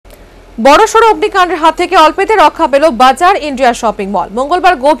বড়সর অগ্নিকাণ্ডের হাত থেকে অল্পেতে রক্ষা পেল বাজার ইন্ডিয়া শপিং মল।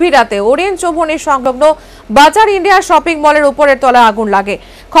 মঙ্গলবার গভীর রাতে ওরিয়েন্ট চৌমুহনী সংলগ্ন বাজার ইন্ডিয়া শপিং মলের উপরের তলায় আগুন লাগে।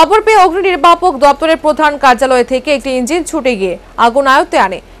 খবর পেয়ে অগ্নি নির্বাপক দপ্তরের প্রধান কার্যালয় থেকে একটি ইঞ্জিন ছুটে গিয়ে আগুন আয়ত্তে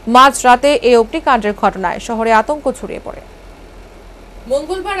আনে। মাঝরাতে এই অগ্নিকাণ্ডের ঘটনায় শহরে আতঙ্ক ছড়িয়ে পড়ে।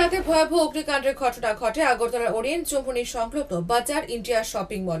 মঙ্গলবার রাতে ভয়াবহ অগ্নিকাণ্ডের ঘটনা ঘটে আগরতলার ওরিয়েন্ট চৌমুহনী সংলগ্ন বাজার ইন্ডিয়া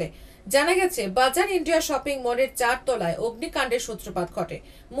শপিং মলে। জানা গেছে, বাজার ইন্ডিয়া শপিং মলের 4 তলায় অগ্নিকাণ্ডের সূত্রপাত ঘটে।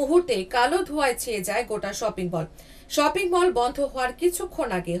 মুহূর্তেই কালো ধোঁয়ায় ছেয়ে যায় গোটা শপিং মল। শপিং মল বন্ধ হওয়ার কিছুক্ষণ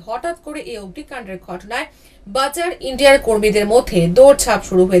আগে হঠাৎ করে এই অগ্নিকাণ্ডের ঘটনায় বাজার ইন্ডিয়ার কর্মীদের মধ্যে দৌড়ঝাঁপ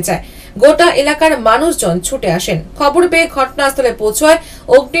শুরু হয়ে যায়। গোটা এলাকার মানুষজন ছুটে আসেন। খবর পেয়ে ঘটনাস্থলে পৌঁছায়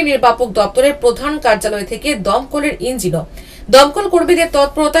অগ্নি নির্বাপক দপ্তরের প্রধান কার্যালয় থেকে দমকলের ইঞ্জিনও। দমকল কর্মীদের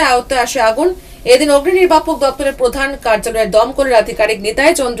তৎপরতায় আয়ত্তে আসে আগুন। এদিন অগ্নি নির্বাপক দপ্তরের প্রধান কার্যালয়ের দমকলের আধিকারিক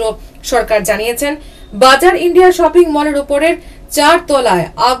নিতাই চন্দ্র সরকার জানিয়েছেন, বাজার ইন্ডিয়া শপিং মলের উপরের 4 তলায়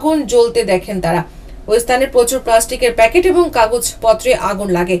আগুন জ্বলতে দেখেন তারা। ওই স্থানে প্রচুর প্লাস্টিকের প্যাকেট এবং কাগজপত্রে আগুন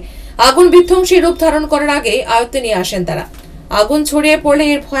লাগে। আগুন বিধ্বংসী রূপ ধারণ করার আগেই আয়ত্তে নিয়ে আসেন তারা। আগুন ছড়িয়ে পড়লে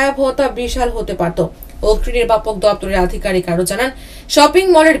এর ভয়াবহতা বিশাল হতে পারত। অগ্নি নির্বাপক দপ্তরের আধিকারিক আরো জানান, শপিং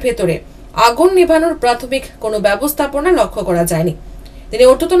মলের ভেতরে আগুন নেভানোর প্রাথমিক কোনো ব্যবস্থাপনা লক্ষ্য করা যায়নি। তিনি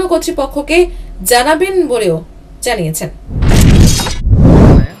ঊর্ধ্বতন কর্তৃপক্ষকে জানাবেন বলেও জানিয়েছেন।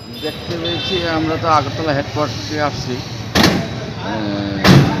 দেখতে পেয়েছি, আমরা তো আগরতলা হেডকোয়ার্টারে আসছি,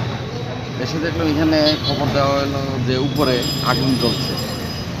 এসে দেখলাম এখানে খবর দেওয়া হলো যে উপরে আগুন জ্বলছে।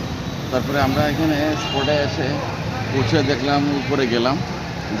 তারপরে আমরা এখানে স্পটে এসে পৌঁছে দেখলাম, উপরে গেলাম,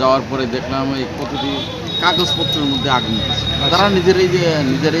 যাওয়ার পরে দেখলাম এই প্রতিটি কাগজপত্রের মধ্যে আগুন দিচ্ছে। তারা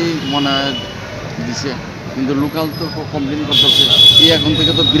নিজেরাই মনে দিছে, কিন্তু লোকাল তো কমপ্লেন করতেছে এই এখন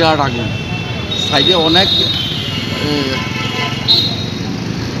থেকে তো বিরাট আগুন, সাইডে অনেক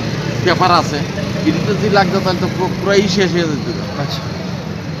পেপার আছে, এটিতে যদি লাগতো তাহলে তো পুরাই শেষ হয়ে যেত। আচ্ছা,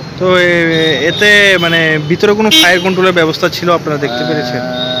 তো এতে মানে ভিতরে কোনো ফায়ার কন্ট্রোলের ব্যবস্থা ছিল আপনারা দেখতে পেরেছেন?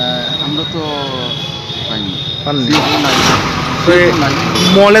 আমরা তো পাইনি।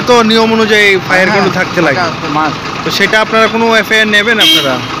 মলে তো নিয়ম অনুযায়ী ফায়ার কন্ট্রোল থাকতে লাগে, তো সেটা আপনারা কোনো এফআইআর নেবেন?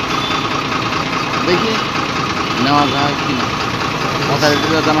 আপনারা দেখি নেওয়া যায় কিনা,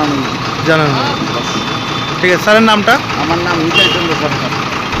 জানানো। ঠিক আছে, স্যারের নামটা? আমার নাম নিতাই চন্দ্র সরকার।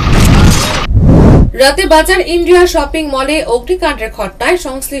 রাতে বাজার ইন্ডিয়া শপিং মলে অগ্নিকাণ্ডের ঘটনায়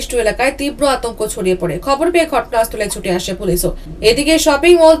সংশ্লিষ্ট এলাকায় তীব্র আতঙ্ক ছড়িয়ে পড়ে। খবর পেয়ে ঘটনাস্থলে ছুটে আসে পুলিশও। এদিকে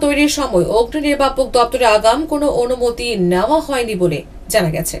শপিং মল তৈরির সময় অগ্নি নির্বাপক দপ্তরে আগাম কোনো অনুমতি নেওয়া হয়নি বলে জানা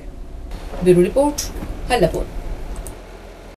গেছে। Bureau report, হাল্লাপুর।